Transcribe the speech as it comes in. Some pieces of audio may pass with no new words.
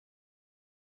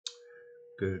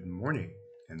Good morning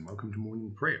and welcome to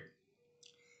morning prayer.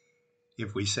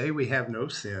 If we say we have no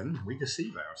sin, we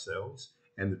deceive ourselves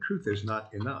and the truth is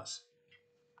not in us.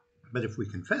 But if we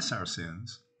confess our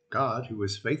sins, God, who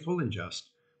is faithful and just,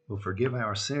 will forgive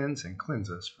our sins and cleanse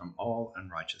us from all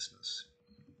unrighteousness.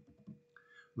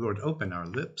 Lord, open our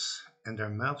lips, and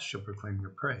our mouth shall proclaim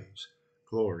your praise.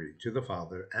 Glory to the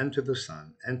Father, and to the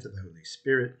Son, and to the Holy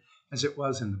Spirit, as it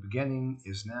was in the beginning,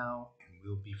 is now, and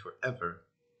will be forever.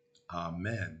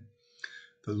 Amen.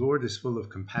 The Lord is full of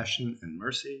compassion and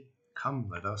mercy. Come,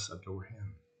 let us adore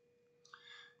him.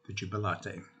 The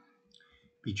Jubilate.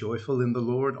 Be joyful in the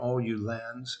Lord, all you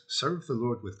lands. Serve the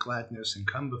Lord with gladness, and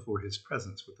come before his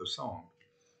presence with a song.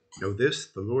 Know this,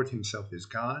 the Lord himself is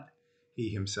God. He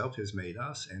himself has made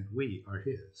us, and we are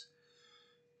his.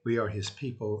 We are his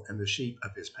people and the sheep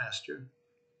of his pasture.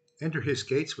 Enter his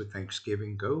gates with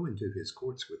thanksgiving. Go into his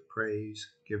courts with praise.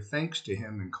 Give thanks to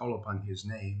him and call upon his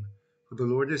name. For the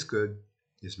Lord is good.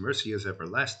 His mercy is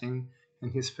everlasting,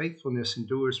 and his faithfulness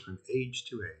endures from age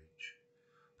to age.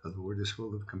 The Lord is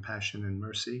full of compassion and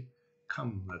mercy.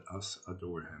 Come, let us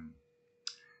adore him.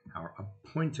 Our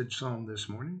appointed psalm this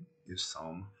morning is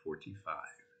Psalm 45.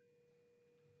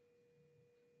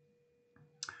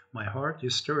 My heart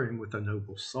is stirring with a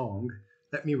noble song.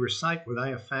 Let me recite what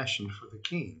I have fashioned for the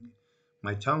King.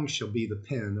 My tongue shall be the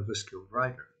pen of a skilled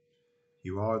writer.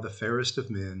 You are the fairest of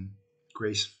men.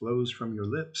 Grace flows from your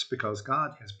lips because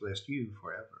God has blessed you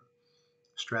forever.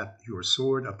 Strap your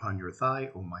sword upon your thigh,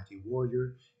 O mighty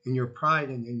warrior, in your pride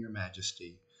and in your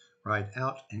majesty. Ride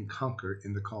out and conquer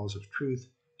in the cause of truth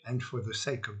and for the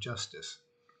sake of justice.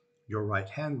 Your right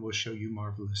hand will show you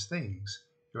marvelous things.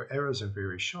 Your arrows are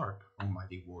very sharp, O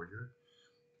mighty warrior.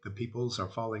 The peoples are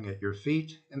falling at your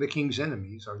feet, and the king's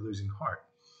enemies are losing heart.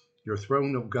 Your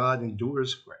throne, O God,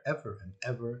 endures forever and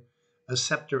ever. A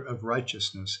scepter of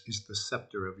righteousness is the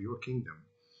scepter of your kingdom.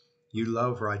 You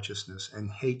love righteousness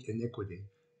and hate iniquity.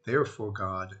 Therefore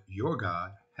God, your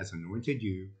God, has anointed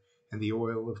you and the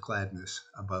oil of gladness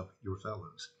above your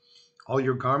fellows. All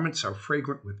your garments are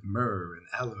fragrant with myrrh and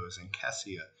aloes and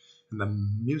cassia, and the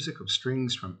music of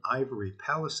strings from ivory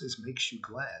palaces makes you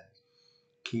glad.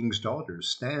 King's daughters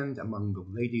stand among the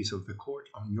ladies of the court.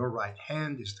 On your right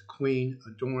hand is the queen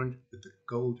adorned with the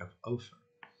gold of Ophir.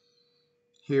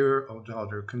 Hear, O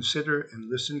daughter, consider and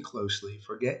listen closely.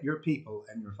 Forget your people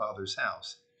and your father's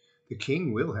house. The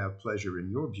king will have pleasure in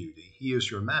your beauty. He is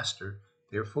your master,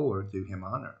 therefore do him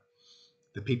honor.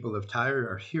 The people of Tyre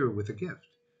are here with a gift.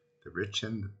 The rich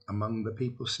among the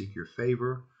people seek your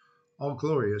favor. All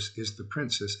glorious is the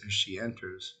princess as she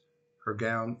enters. Her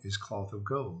gown is cloth of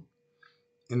gold.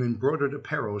 In embroidered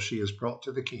apparel she is brought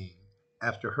to the king.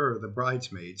 After her the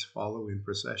bridesmaids follow in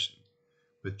procession.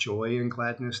 With joy and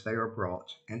gladness they are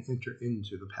brought and enter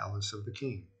into the palace of the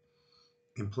king.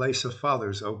 In place of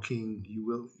fathers, O king, you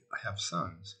will have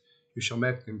sons. You shall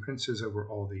make them princes over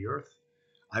all the earth.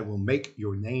 I will make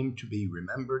your name to be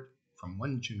remembered from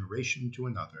one generation to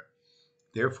another.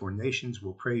 Therefore nations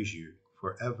will praise you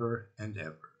forever and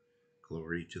ever.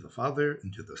 Glory to the Father,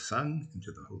 and to the Son, and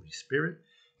to the Holy Spirit,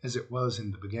 as it was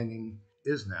in the beginning,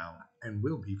 is now, and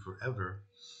will be forever.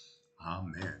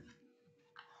 Amen.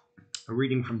 A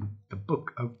reading from the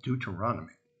book of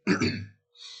Deuteronomy.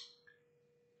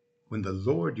 When the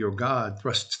Lord your God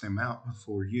thrusts them out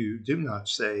before you, do not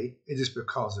say, "It is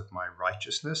because of my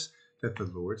righteousness that the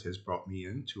Lord has brought me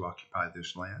in to occupy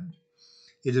this land."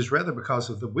 It is rather because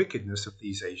of the wickedness of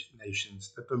these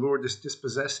nations that the Lord is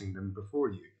dispossessing them before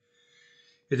you.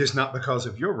 It is not because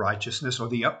of your righteousness or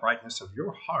the uprightness of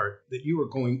your heart that you are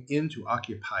going in to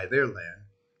occupy their land,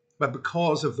 but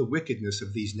because of the wickedness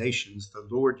of these nations, the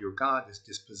Lord your God is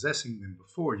dispossessing them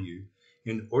before you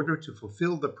in order to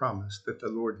fulfill the promise that the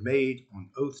Lord made on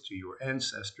oath to your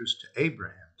ancestors, to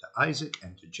Abraham, to Isaac,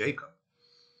 and to Jacob.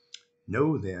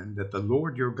 Know then that the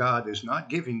Lord your God is not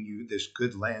giving you this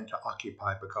good land to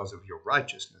occupy because of your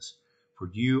righteousness, for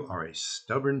you are a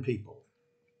stubborn people.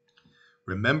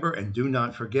 Remember and do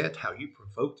not forget how you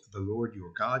provoked the Lord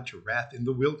your God to wrath in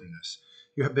the wilderness.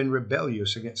 You have been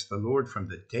rebellious against the Lord from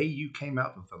the day you came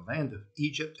out of the land of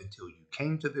Egypt until you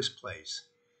came to this place.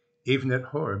 Even at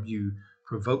Horeb you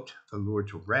provoked the Lord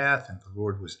to wrath, and the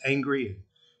Lord was angry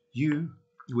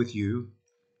with you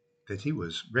that he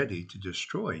was ready to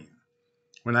destroy you.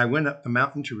 When I went up the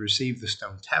mountain to receive the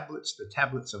stone tablets, the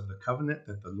tablets of the covenant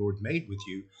that the Lord made with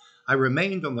you, I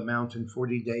remained on the mountain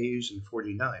 40 days and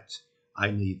 40 nights. I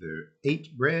neither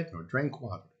ate bread nor drank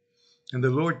water. And the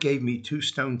Lord gave me 2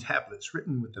 stone tablets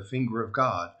written with the finger of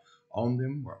God. On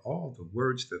them were all the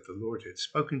words that the Lord had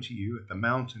spoken to you at the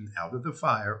mountain out of the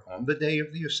fire on the day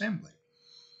of the assembly.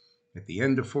 At the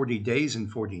end of 40 days and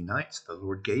 40 nights, the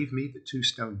Lord gave me the 2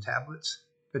 stone tablets,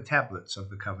 the tablets of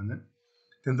the covenant.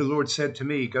 Then the Lord said to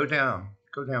me, go down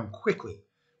quickly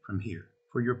from here,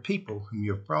 for your people whom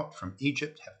you have brought from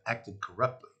Egypt have acted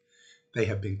corruptly. They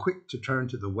have been quick to turn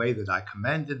to the way that I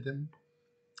commanded them,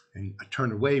 and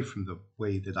turn away from the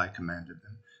way that I commanded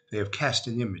them. They have cast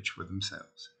an image for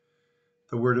themselves.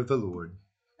 The word of the Lord.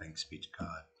 Thanks be to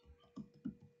God.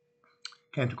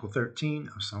 Canticle 13,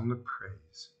 a song of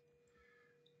praise.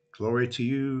 Glory to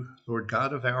you, Lord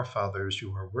God of our fathers,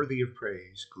 you are worthy of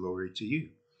praise. Glory to you.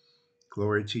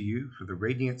 Glory to you for the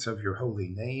radiance of your holy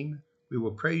name. We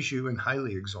will praise you and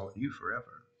highly exalt you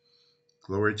forever.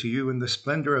 Glory to you in the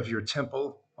splendor of your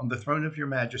temple, on the throne of your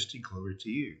majesty. Glory to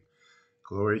you.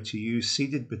 Glory to you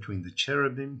seated between the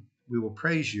cherubim. We will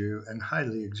praise you and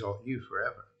highly exalt you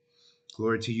forever.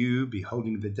 Glory to you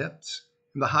beholding the depths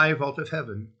and the high vault of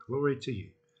heaven. Glory to you.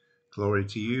 Glory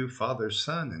to you, Father,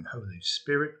 Son, and Holy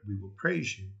Spirit. We will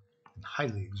praise you and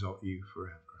highly exalt you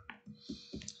forever.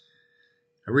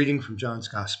 A reading from John's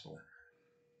Gospel.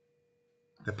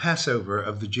 The Passover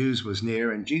of the Jews was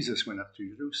near, and Jesus went up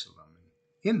to Jerusalem.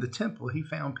 In the temple he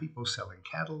found people selling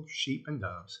cattle, sheep, and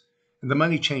doves, and the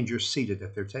money changers seated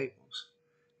at their tables.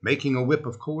 Making a whip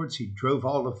of cords, he drove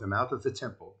all of them out of the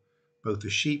temple, both the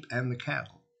sheep and the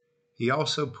cattle. He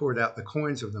also poured out the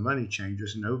coins of the money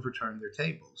changers and overturned their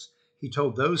tables. He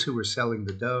told those who were selling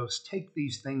the doves, take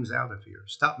these things out of here.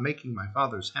 Stop making my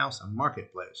Father's house a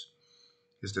marketplace.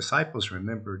 His disciples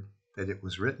remembered that it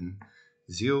was written,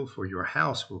 zeal for your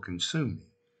house will consume me.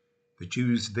 The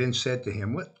Jews then said to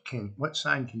him, what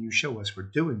sign can you show us for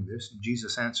doing this? And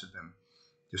Jesus answered them,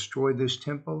 destroy this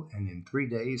temple, and in 3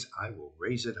 days I will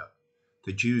raise it up.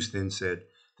 The Jews then said,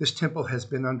 this temple has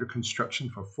been under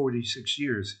construction for 46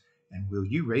 years, and will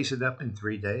you raise it up in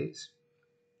 3 days?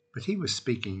 But he was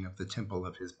speaking of the temple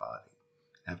of his body.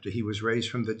 After he was raised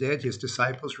from the dead, his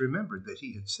disciples remembered that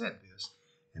he had said this,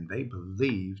 and they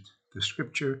believed the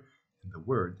scripture and the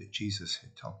word that Jesus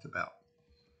had talked about.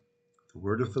 The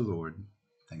word of the Lord.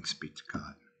 Thanks be to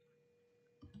God.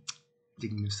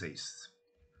 Dignus est.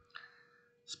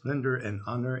 Splendor and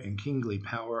honor and kingly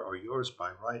power are yours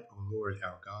by right, O Lord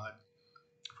our God.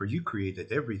 For you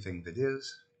created everything that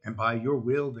is, and by your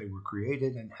will they were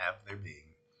created and have their being.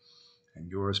 And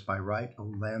yours by right, O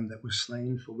Lamb that was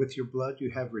slain, for with your blood you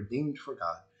have redeemed for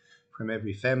God, from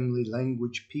every family,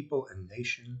 language, people, and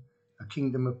nation, a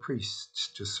kingdom of priests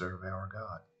to serve our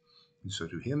God. And so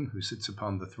to him who sits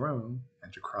upon the throne,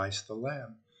 and to Christ the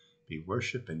Lamb, be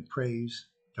worship and praise,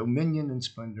 dominion and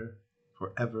splendor,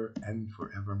 forever and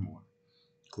forevermore.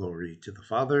 Glory to the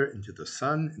Father, and to the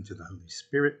Son, and to the Holy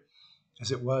Spirit, as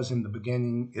it was in the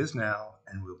beginning, is now,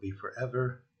 and will be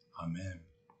forever. Amen.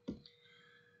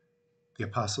 The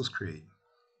Apostles' Creed.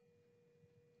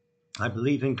 I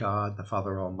believe in God, the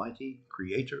Father Almighty,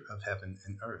 creator of heaven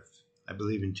and earth. I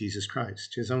believe in Jesus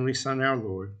Christ, his only Son, our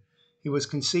Lord. He was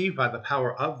conceived by the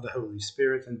power of the Holy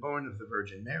Spirit and born of the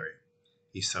Virgin Mary.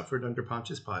 He suffered under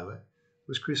Pontius Pilate,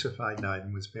 was crucified, died,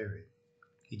 and was buried.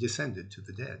 He descended to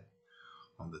the dead.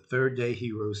 On the 3rd day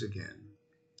he rose again.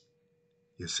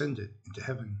 He ascended into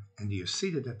heaven, and he is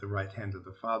seated at the right hand of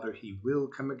the Father. He will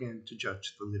come again to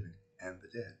judge the living and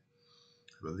the dead.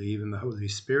 I believe in the Holy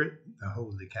Spirit, the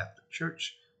Holy Catholic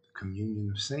Church, the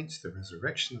communion of saints, the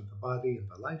resurrection of the body, and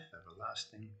the life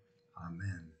everlasting.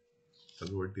 Amen.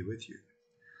 The Lord be with you.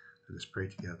 Let us pray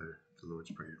together the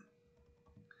Lord's Prayer.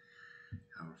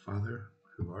 Our Father,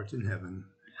 who art in heaven,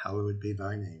 hallowed be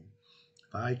thy name.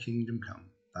 Thy kingdom come,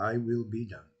 thy will be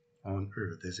done, on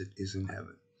earth as it is in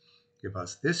heaven. Give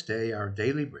us this day our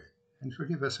daily bread, and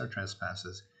forgive us our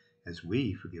trespasses, as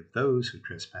we forgive those who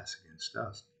trespass against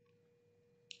us.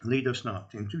 Lead us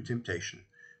not into temptation,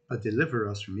 but deliver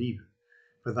us from evil.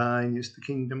 For thine is the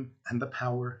kingdom, and the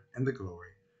power, and the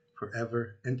glory,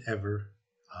 forever and ever.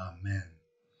 Amen.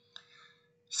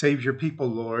 Save your people,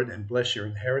 Lord, and bless your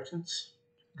inheritance.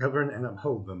 Govern and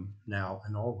uphold them now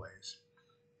and always.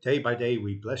 Day by day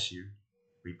we bless you.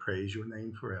 We praise your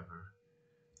name forever.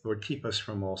 Lord, keep us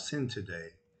from all sin today.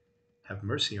 Have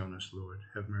mercy on us, Lord,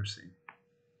 have mercy.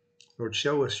 Lord,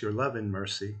 show us your love and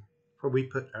mercy, for we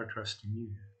put our trust in you.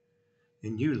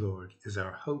 In you, Lord, is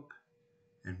our hope,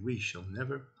 and we shall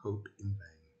never hope in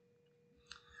vain.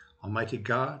 Almighty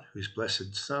God, whose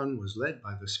blessed Son was led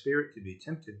by the Spirit to be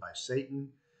tempted by Satan,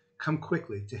 come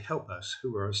quickly to help us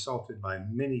who are assaulted by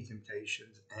many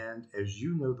temptations, and as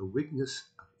you know the weakness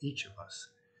of each of us,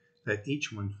 let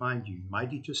each one find you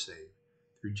mighty to save,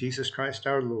 through Jesus Christ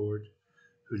our Lord,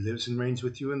 who lives and reigns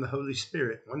with you in the Holy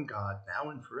Spirit, one God,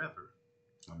 now and forever.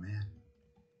 Amen.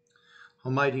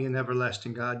 Almighty and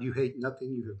everlasting God, you hate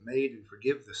nothing you have made and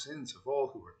forgive the sins of all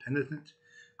who are penitent.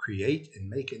 Create and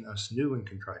make in us new and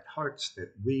contrite hearts,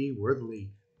 that we, worthily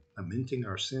lamenting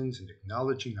our sins and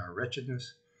acknowledging our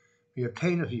wretchedness, may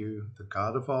obtain of you, the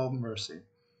God of all mercy,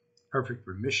 perfect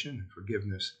remission and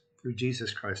forgiveness through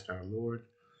Jesus Christ our Lord,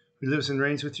 who lives and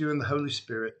reigns with you in the Holy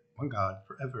Spirit, one God,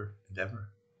 forever and ever.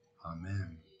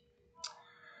 Amen.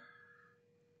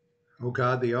 O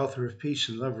God, the author of peace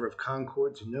and lover of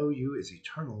concord, to know you is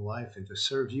eternal life, and to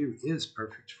serve you is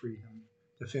perfect freedom.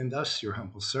 Defend us, your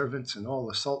humble servants, in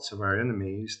all assaults of our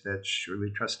enemies, that,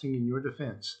 surely trusting in your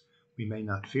defense, we may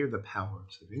not fear the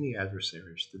powers of any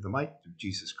adversaries, through the might of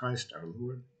Jesus Christ our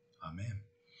Lord. Amen.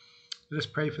 Let us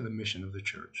pray for the mission of the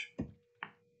Church.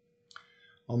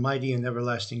 Almighty and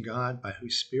everlasting God, by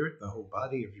whose Spirit the whole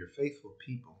body of your faithful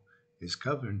people is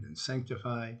governed and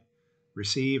sanctified,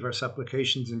 receive our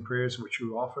supplications and prayers which we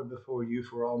offer before you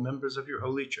for all members of your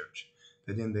holy church,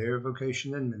 that in their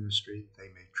vocation and ministry they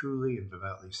may truly and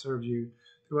devoutly serve you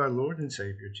through our Lord and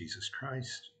Savior, Jesus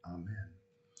Christ. Amen.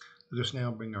 Let us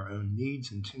now bring our own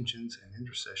needs, intentions, and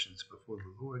intercessions before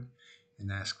the Lord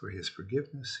and ask for his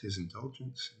forgiveness, his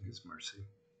indulgence, and his mercy.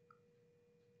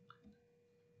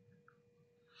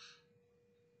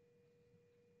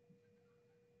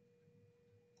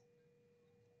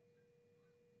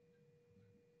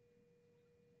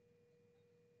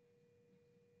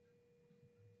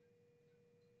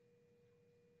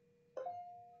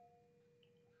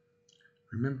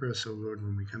 Remember us, O Lord,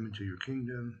 when we come into your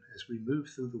kingdom. As we move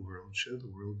through the world, show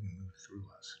the world you move through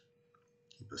us.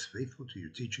 Keep us faithful to your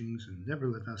teachings, and never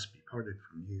let us be parted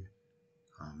from you.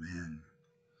 Amen.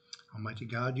 Almighty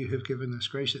God, you have given us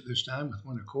grace at this time with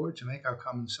one accord to make our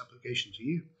common supplication to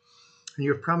you. And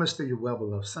you have promised through your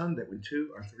well-beloved Son that when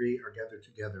two or three are gathered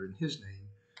together in his name,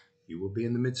 you will be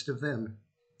in the midst of them.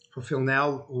 Fulfill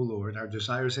now, O Lord, our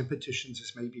desires and petitions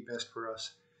as may be best for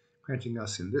us, granting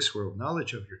us in this world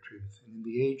knowledge of your truth, and in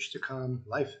the age to come,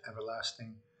 life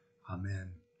everlasting.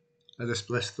 Amen. Let us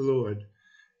bless the Lord.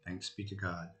 Thanks be to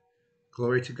God.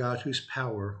 Glory to God, whose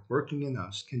power, working in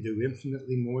us, can do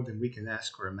infinitely more than we can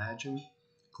ask or imagine.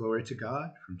 Glory to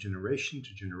God from generation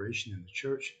to generation in the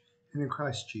church and in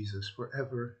Christ Jesus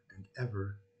forever and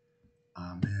ever.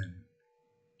 Amen.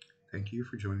 Thank you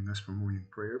for joining us for morning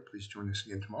prayer. Please join us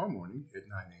again tomorrow morning at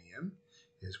 9 a.m.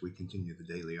 as we continue the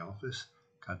daily office.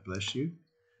 God bless you.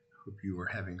 Hope you are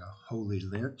having a holy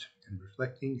Lent and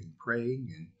reflecting and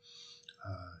praying and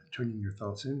turning your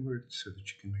thoughts inward so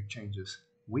that you can make changes.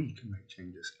 We can make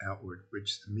changes outward,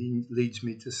 which leads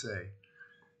me to say,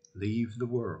 leave the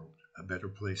world a better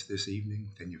place this evening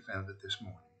than you found it this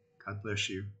morning. God bless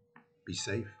you. Be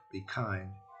safe, be kind,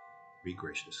 be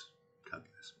gracious. God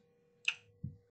bless.